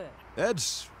no good.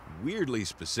 That's weirdly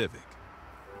specific.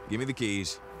 Give me the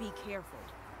keys. Be careful.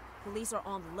 Police are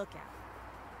on the lookout.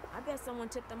 I bet someone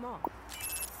tipped them off.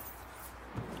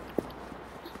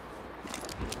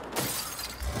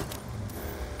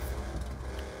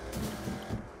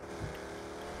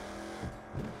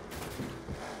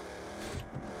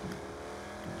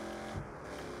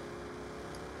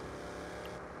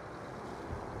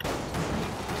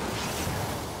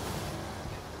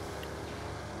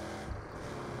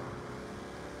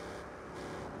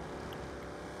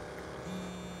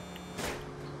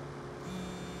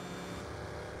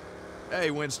 Hey,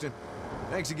 Winston.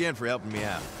 Thanks again for helping me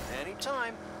out.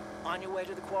 Anytime. On your way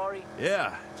to the quarry?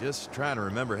 Yeah, just trying to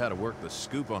remember how to work the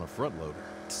scoop on a front loader.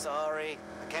 Sorry,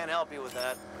 I can't help you with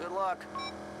that. Good luck.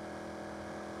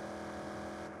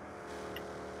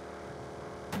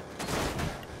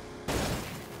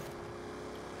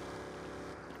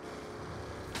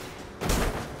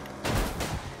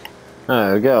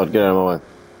 Oh God, get out of my way.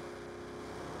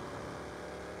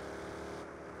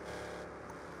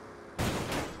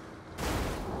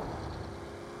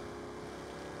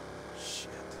 Shit,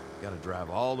 gotta drive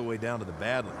all the way down to the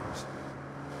Badlands.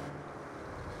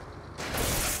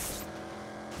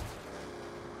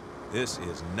 This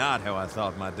is not how I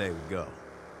thought my day would go.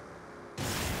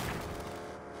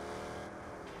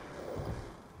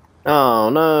 Oh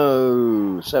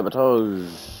no!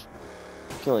 Sabotage!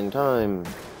 Killing time.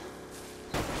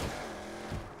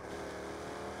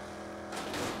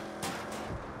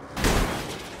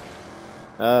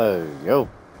 Oh, yo.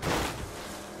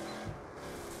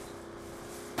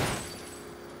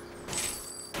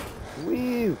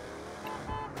 Woo!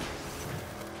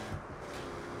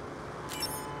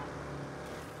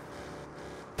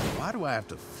 Why do I have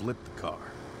to flip the car?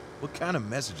 What kind of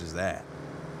message is that?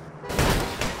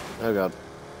 Oh God.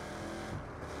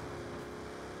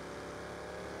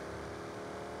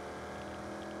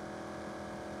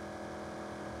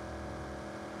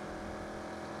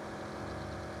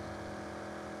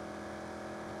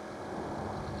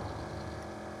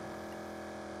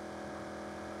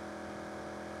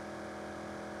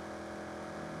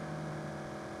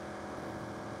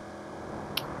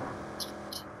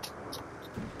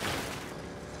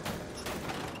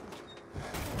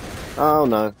 Oh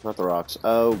no, not the rocks.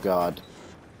 Oh God.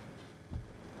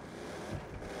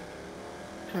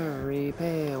 Hurry,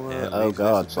 power. Oh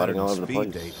God, sliding all over the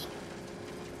place.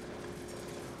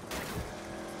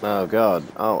 Oh God,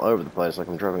 all over the place like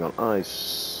I'm driving on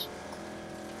ice.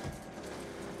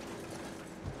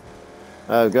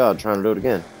 Oh God, trying to do it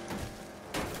again.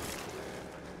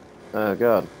 Oh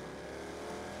God.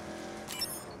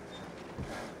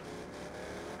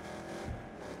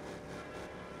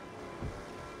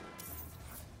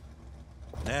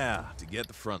 Now, to get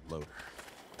the front loader.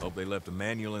 Hope they left a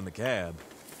manual in the cab.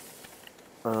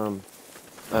 Oh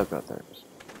God, there it is.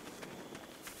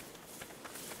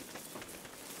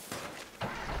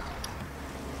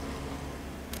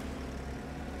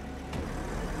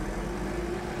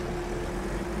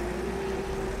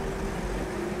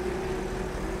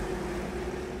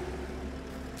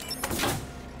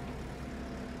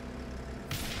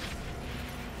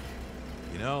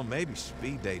 You know, maybe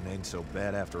speed dating ain't so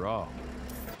bad after all.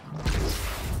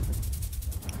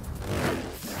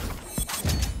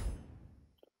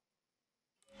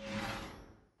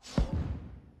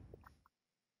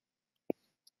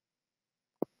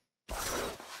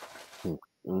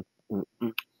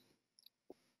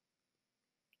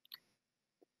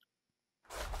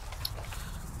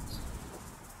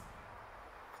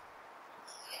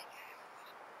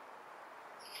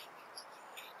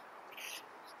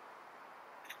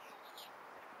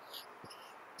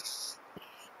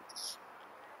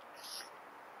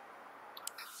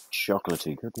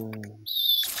 Chocolatey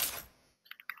goodness.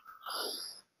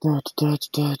 Here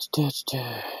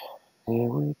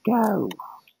we go.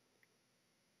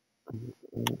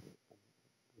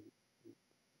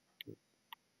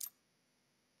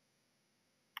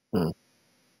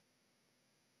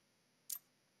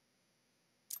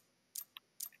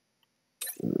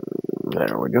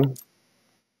 There we go.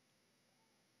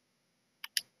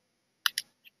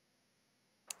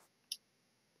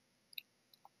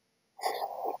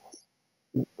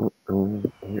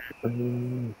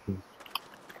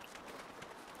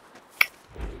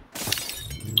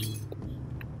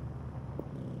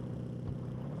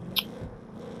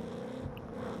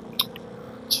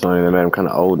 It's funny, they made them kind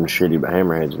of old and shitty, but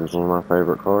Hammerheads was one of my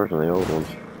favorite cars in the old ones.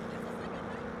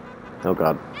 Oh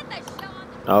God.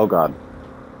 Oh God.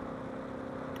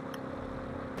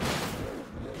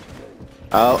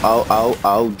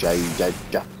 Oh, J.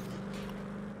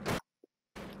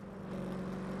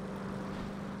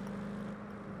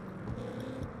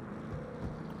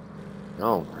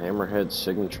 Oh, Hammerhead's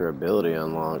signature ability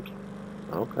unlocked.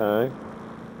 Okay.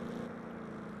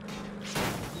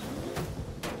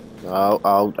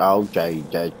 Oh, J.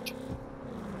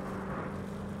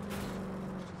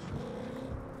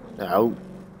 Oh.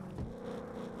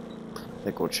 I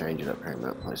think we'll change it up here and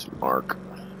might play some Mark.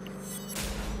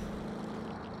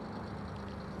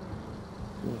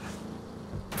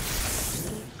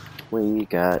 We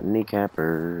got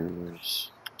kneecappers.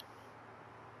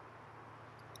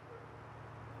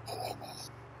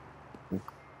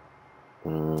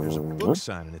 There's a book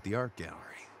signing at the art gallery.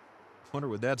 Wonder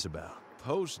what that's about.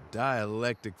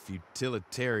 Post-dialectic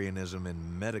futilitarianism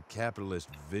and meta-capitalist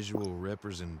visual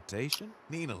representation?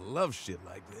 Nina loves shit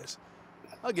like this.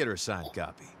 I'll get her a signed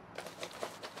copy.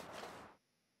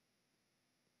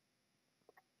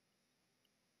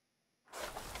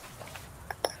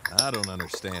 I don't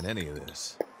understand any of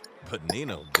this, but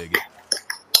Nino'll dig it.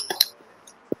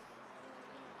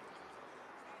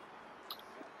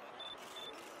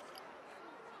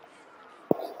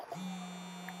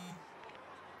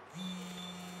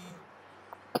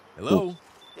 Hello?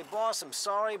 Hey, boss, I'm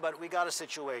sorry, but we got a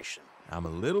situation. I'm a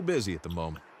little busy at the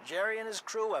moment. Jerry and his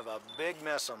crew have a big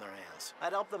mess on their hands.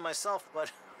 I'd help them myself,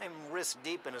 but I'm wrist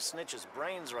deep in a snitch's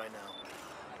brains right now.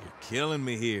 You're killing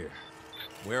me here.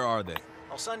 Where are they?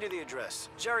 I'll send you the address.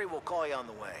 Jerry will call you on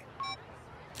the way.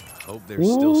 Hope they're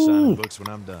still signing books when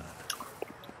I'm done.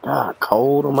 Ah,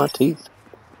 cold on my teeth.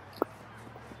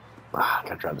 Ah, I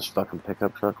gotta drive this fucking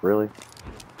pickup truck, really?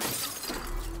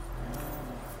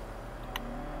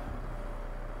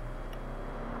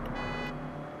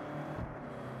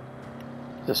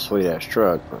 It's a sweet ass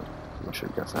truck, but I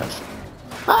should go faster.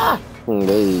 Ah!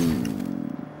 Hey.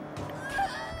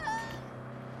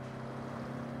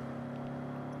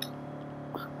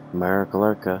 America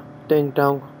lurka, ding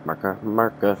dong,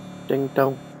 America, ding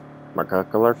dong,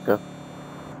 America lurka.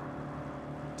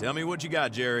 Tell me what you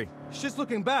got, Jerry. Shit's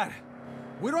looking bad.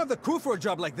 We don't have the crew for a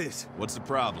job like this. What's the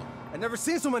problem? I've never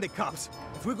seen so many cops.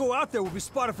 If we go out there, we'll be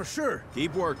spotted for sure.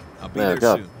 Keep working. I'll be Man,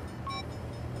 there soon.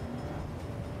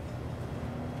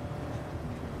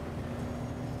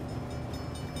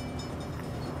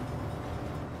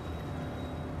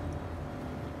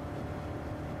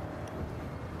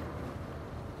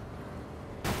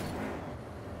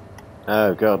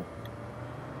 Oh, God.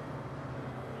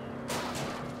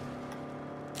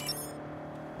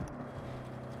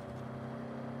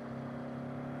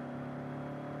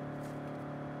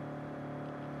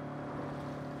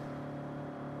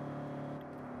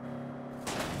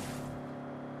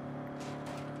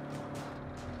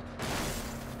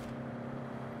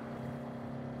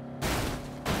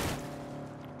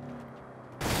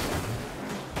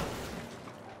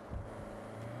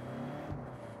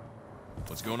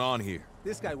 What's going on here?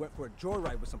 This guy went for a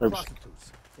joyride with some Oops.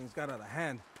 prostitutes. Things got out of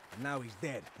hand, and now he's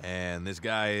dead. And this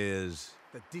guy is...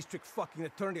 The district fucking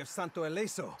attorney of Santo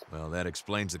Ileso. Well, that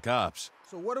explains the cops.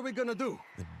 So what are we gonna do?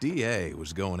 The DA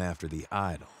was going after the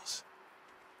idols.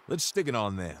 Let's stick it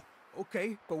on them.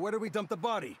 Okay, but where do we dump the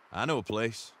body? I know a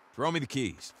place. Throw me the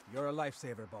keys. You're a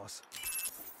lifesaver, boss.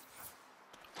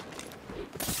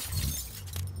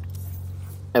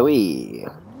 Oh, wee.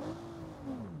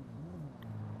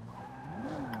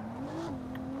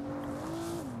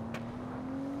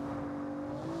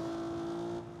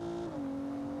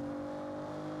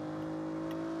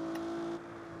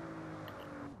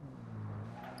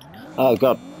 Oh,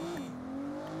 God.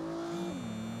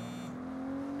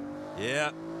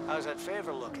 Yeah, How's that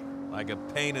favor looking? like a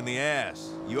pain in the ass.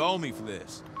 You owe me for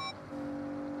this.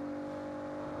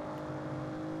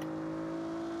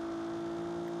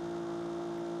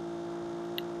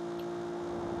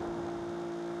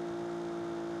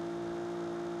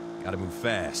 Gotta move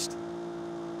fast.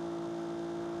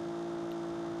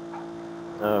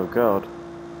 Oh, God.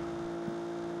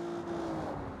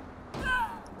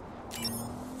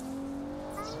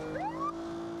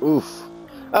 Oof.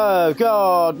 Oh,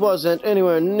 God, wasn't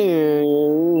anywhere near.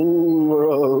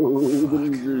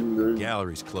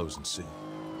 Gallery's closing soon.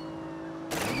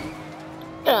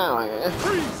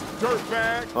 Freeze,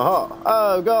 dirtbag!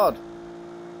 Oh, God.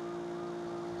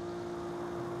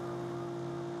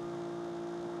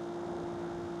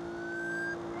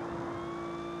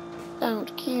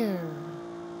 Don't care.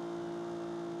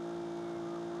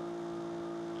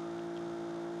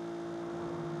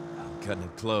 I'm cutting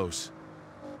it close.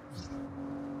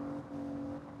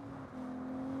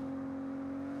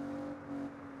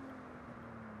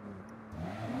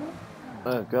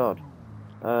 Oh, God.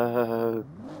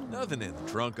 Nothing in the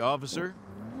trunk, officer,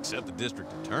 except the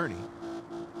district attorney.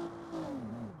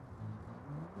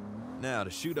 Now,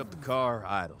 to shoot up the car,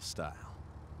 idle style.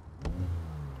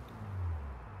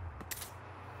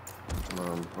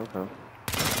 Okay.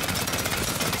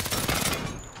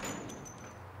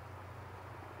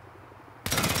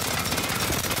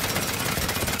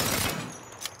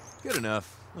 Good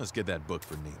enough. Let's get that book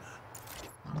for Nina.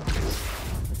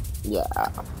 Yeah.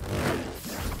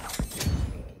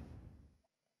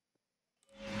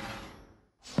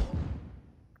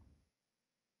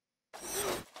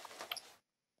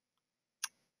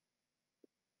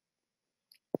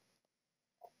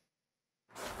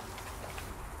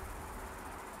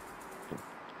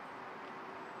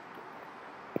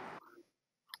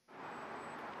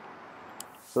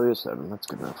 307, that's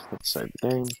good enough. Let's save the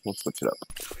game. We'll switch it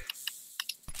up.